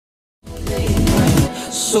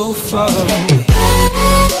so far away.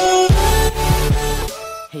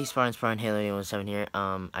 Hey Spartans, Spartan HaloAndy117 here.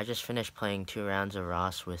 I just finished playing 2 rounds of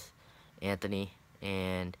Ross with Anthony,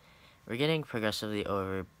 and we're getting progressively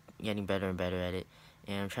getting better and better at it,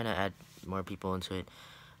 and I'm trying to add more people into it.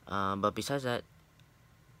 But besides that,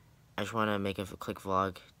 I just want to make a quick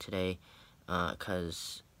vlog today,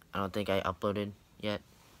 because I don't think I uploaded yet.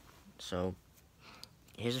 So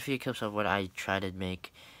here's a few clips of what I tried to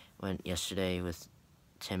make yesterday with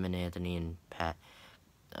Tim and Anthony and Pat.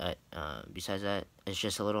 Besides that, it's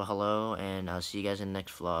just a little hello, and I'll see you guys in the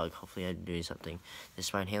next vlog. Hopefully I'm doing something. This is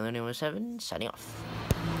Spartan HaloAndy117, signing off.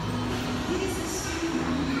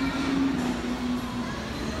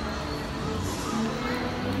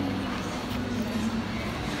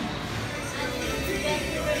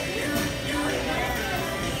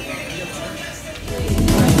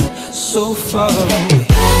 So far away.